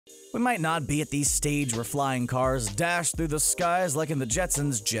We might not be at the stage where flying cars dash through the skies like in the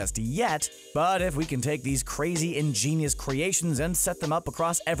Jetsons just yet, but if we can take these crazy ingenious creations and set them up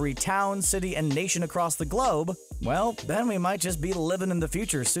across every town, city, and nation across the globe, well, then we might just be living in the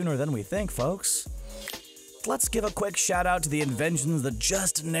future sooner than we think, folks. Let's give a quick shout out to the inventions that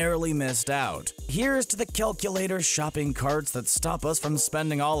just narrowly missed out. Here's to the calculator shopping carts that stop us from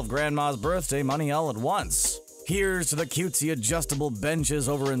spending all of Grandma's birthday money all at once. Here's to the cutesy adjustable benches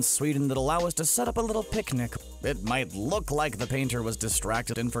over in Sweden that allow us to set up a little picnic. It might look like the painter was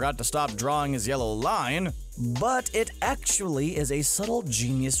distracted and forgot to stop drawing his yellow line, but it actually is a subtle,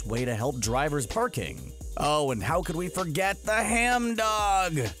 genius way to help drivers parking. Oh, and how could we forget the ham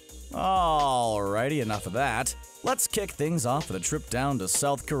dog? Alrighty, enough of that. Let's kick things off with a trip down to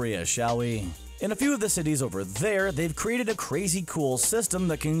South Korea, shall we? In a few of the cities over there, they've created a crazy cool system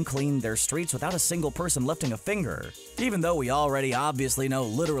that can clean their streets without a single person lifting a finger. Even though we already obviously know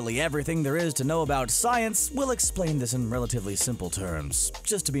literally everything there is to know about science, we'll explain this in relatively simple terms,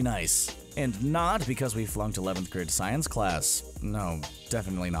 just to be nice. And not because we flunked 11th grade science class. No,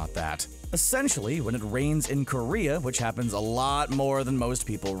 definitely not that. Essentially, when it rains in Korea, which happens a lot more than most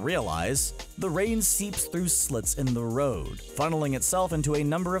people realize, the rain seeps through slits in the road, funneling itself into a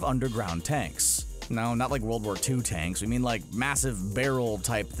number of underground tanks. No, not like World War II tanks, we mean like massive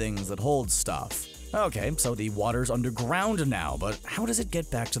barrel-type things that hold stuff. Okay, so the water's underground now, but how does it get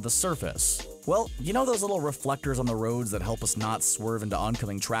back to the surface? Well, you know those little reflectors on the roads that help us not swerve into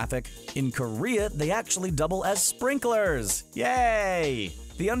oncoming traffic? In Korea, they actually double as sprinklers! Yay!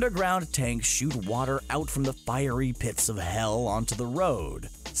 The underground tanks shoot water out from the fiery pits of hell onto the road,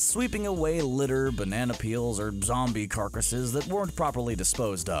 sweeping away litter, banana peels, or zombie carcasses that weren't properly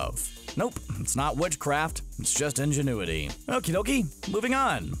disposed of. Nope, it's not witchcraft, it's just ingenuity. Okie dokie, moving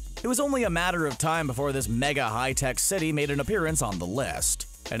on. It was only a matter of time before this mega high-tech city made an appearance on the list.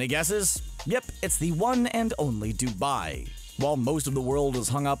 Any guesses? Yep, it's the one and only Dubai. While most of the world is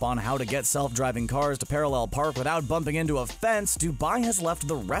hung up on how to get self-driving cars to parallel park without bumping into a fence, Dubai has left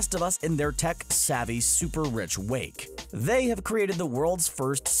the rest of us in their tech-savvy, super-rich wake. They have created the world's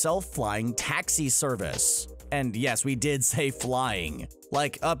first self-flying taxi service. And yes, we did say flying.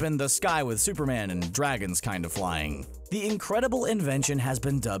 Like up in the sky with Superman and dragons kind of flying. The incredible invention has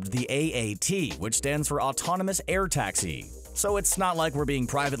been dubbed the AAT, which stands for Autonomous Air Taxi. So it's not like we're being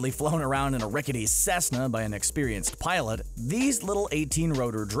privately flown around in a rickety Cessna by an experienced pilot. These little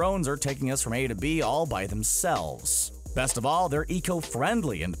 18-rotor drones are taking us from A to B all by themselves. Best of all, they're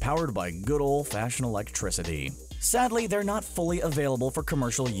eco-friendly and powered by good old-fashioned electricity. Sadly, they're not fully available for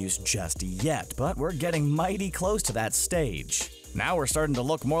commercial use just yet, but we're getting mighty close to that stage. Now we're starting to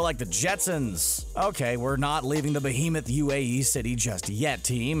look more like the Jetsons. Okay, we're not leaving the behemoth UAE city just yet,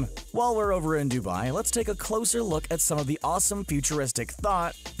 team. While we're over in Dubai, let's take a closer look at some of the awesome futuristic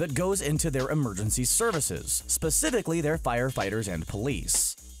thought that goes into their emergency services, specifically their firefighters and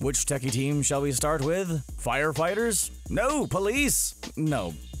police. Which techie team shall we start with? Firefighters? No, police!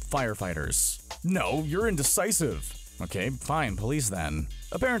 No, firefighters. No, you're indecisive. Okay, fine, police then.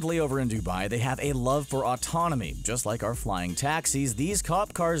 Apparently over in Dubai, they have a love for autonomy. Just like our flying taxis, these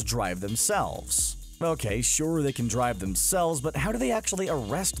cop cars drive themselves. Okay, sure they can drive themselves, but how do they actually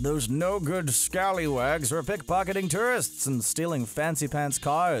arrest those no-good scallywags who are pickpocketing tourists and stealing fancy-pants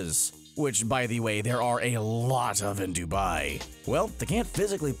cars? Which, by the way, there are a lot of in Dubai. Well, they can't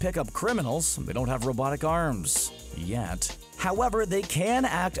physically pick up criminals, they don't have robotic arms. Yet. However, they can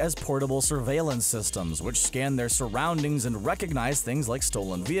act as portable surveillance systems, which scan their surroundings and recognize things like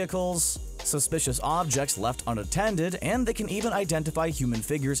stolen vehicles, suspicious objects left unattended, and they can even identify human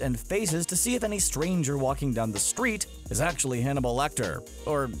figures and faces to see if any stranger walking down the street is actually Hannibal Lecter,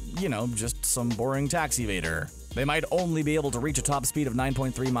 or, you know, just some boring taxi evader. They might only be able to reach a top speed of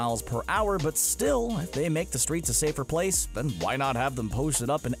 9.3 miles per hour, but still, if they make the streets a safer place, then why not have them posted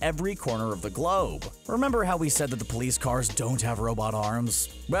up in every corner of the globe? Remember how we said that the police cars don't have robot arms?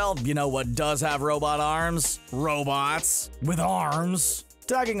 Well, you know what does have robot arms? Robots with arms.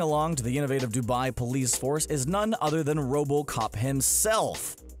 Tagging along to the innovative Dubai police force is none other than RoboCop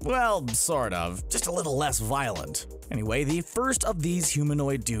himself. Well, sort of, just a little less violent. Anyway, the first of these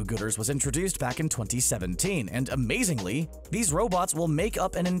humanoid do-gooders was introduced back in 2017, and amazingly, these robots will make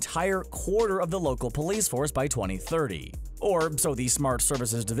up an entire quarter of the local police force by 2030. Or so the Smart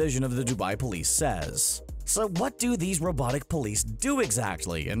Services Division of the Dubai Police says. So what do these robotic police do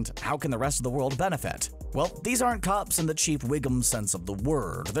exactly, and how can the rest of the world benefit? Well, these aren't cops in the cheap Wiggum sense of the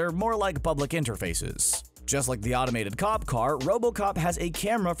word, they're more like public interfaces. Just like the automated cop car, RoboCop has a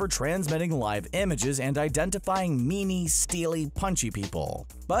camera for transmitting live images and identifying meanie, steely, punchy people.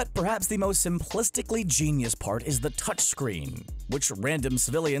 But perhaps the most simplistically genius part is the touchscreen, which random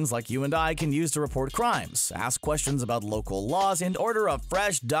civilians like you and I can use to report crimes, ask questions about local laws, and order a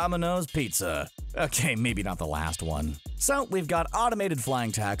fresh Domino's pizza. Okay, maybe not the last one. So we've got automated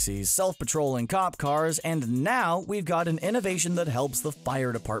flying taxis, self-patrolling cop cars, and now we've got an innovation that helps the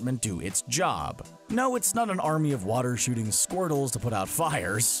fire department do its job. No, it's not an army of water-shooting squirtles to put out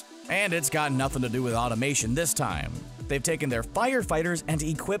fires. And it's got nothing to do with automation this time. They've taken their firefighters and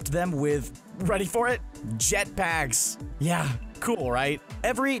equipped them with, ready for it? Jetpacks. Yeah, cool, right?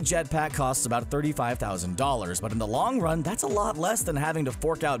 Every jetpack costs about $35,000, but in the long run, that's a lot less than having to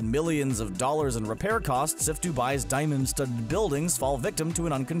fork out millions of dollars in repair costs if Dubai's diamond-studded buildings fall victim to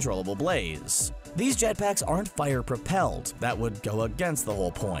an uncontrollable blaze. These jetpacks aren't fire-propelled. That would go against the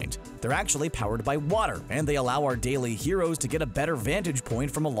whole point. They're actually powered by water, and they allow our daily heroes to get a better vantage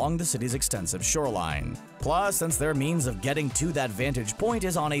point from along the city's extensive shoreline. Plus, since their means of getting to that vantage point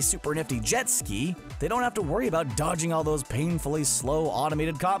is on a super nifty jet ski, they don't have to worry about dodging all those painfully slow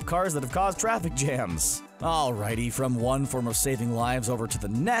automated cop cars that have caused traffic jams. Alrighty, from one form of saving lives over to the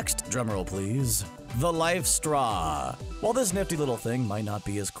next, drumroll please, the life straw. While this nifty little thing might not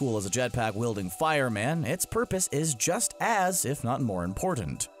be as cool as a jetpack-wielding fireman, its purpose is just as, if not more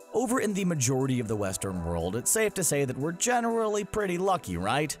important. Over in the majority of the Western world, it's safe to say that we're generally pretty lucky,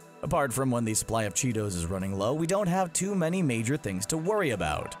 right? Apart from when the supply of Cheetos is running low, we don't have too many major things to worry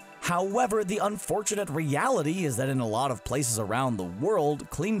about. However, the unfortunate reality is that in a lot of places around the world,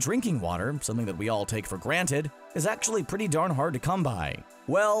 clean drinking water, something that we all take for granted, is actually pretty darn hard to come by.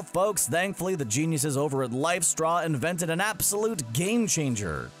 Well, folks, thankfully the geniuses over at LifeStraw invented an absolute game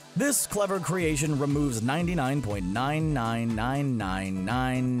changer. This clever creation removes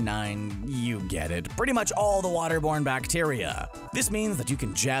 99.999999, you get it, pretty much all the waterborne bacteria. This means that you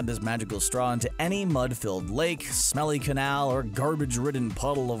can jab this magical straw into any mud-filled lake, smelly canal, or garbage-ridden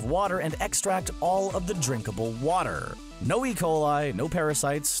puddle of water and extract all of the drinkable water. No E. coli, no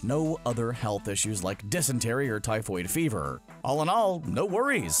parasites, no other health issues like dysentery or typhoid fever. All in all, no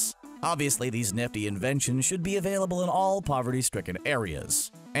worries. Obviously, these nifty inventions should be available in all poverty-stricken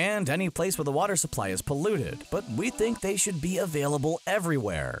areas, and any place where the water supply is polluted, but we think they should be available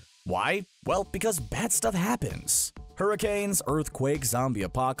everywhere. Why? Well, because bad stuff happens. Hurricanes, earthquakes, zombie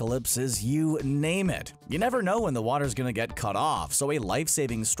apocalypses, you name it. You never know when the water's gonna get cut off, so a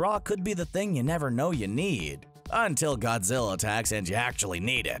life-saving straw could be the thing you never know you need. Until Godzilla attacks and you actually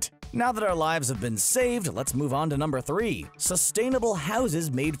need it. Now that our lives have been saved, let's move on to number 3, sustainable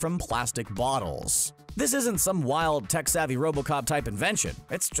houses made from plastic bottles. This isn't some wild, tech-savvy RoboCop type invention.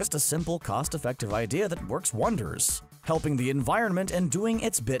 It's just a simple, cost-effective idea that works wonders, helping the environment and doing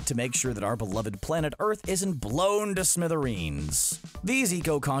its bit to make sure that our beloved planet Earth isn't blown to smithereens. These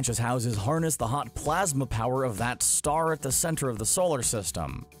eco-conscious houses harness the hot plasma power of that star at the center of the solar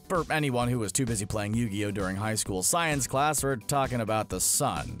system. For anyone who was too busy playing Yu-Gi-Oh! During high school science class, we're talking about the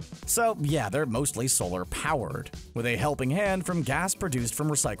sun. So yeah, they're mostly solar-powered, with a helping hand from gas produced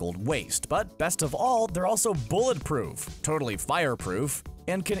from recycled waste. But best of all, they're also bulletproof, totally fireproof,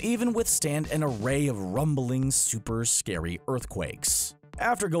 and can even withstand an array of rumbling, super scary earthquakes.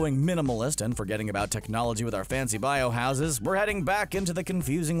 After going minimalist and forgetting about technology with our fancy biohouses, we're heading back into the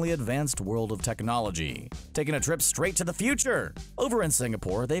confusingly advanced world of technology, taking a trip straight to the future. Over in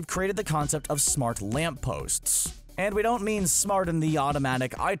Singapore, they've created the concept of smart lampposts. And we don't mean smart in the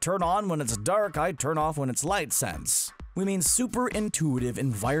automatic, I turn on when it's dark, I turn off when it's light sense. We mean super intuitive,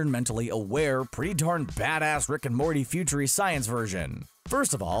 environmentally aware, pretty darn badass Rick and Morty future science version.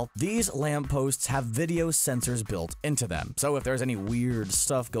 First of all, these lampposts have video sensors built into them, so if there's any weird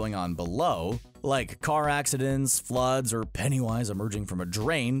stuff going on below, like car accidents, floods, or Pennywise emerging from a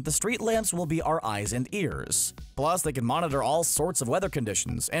drain, the street lamps will be our eyes and ears. Plus, they can monitor all sorts of weather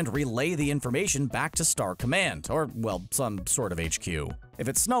conditions and relay the information back to Star Command, or, well, some sort of HQ. If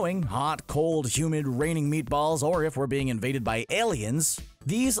it's snowing, hot, cold, humid, raining meatballs, or if we're being invaded by aliens,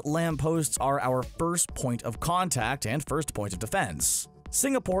 these lampposts are our first point of contact and first point of defense.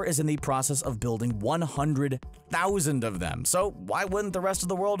 Singapore is in the process of building 100,000 of them, so why wouldn't the rest of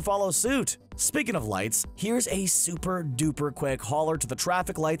the world follow suit? Speaking of lights, here's a super duper quick holler to the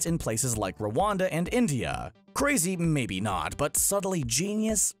traffic lights in places like Rwanda and India. Crazy, maybe not, but subtly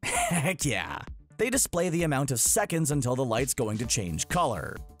genius? Heck yeah. They display the amount of seconds until the light's going to change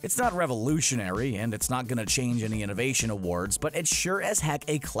color. It's not revolutionary, and it's not gonna change any innovation awards, but it's sure as heck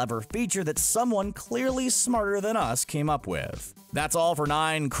a clever feature that someone clearly smarter than us came up with. That's all for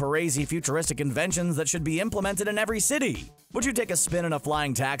 9 crazy futuristic inventions that should be implemented in every city. Would you take a spin in a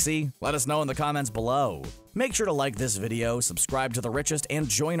flying taxi? Let us know in the comments below. Make sure to like this video, subscribe to The Richest, and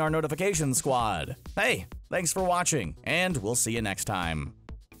join our notification squad. Hey, thanks for watching, and we'll see you next time.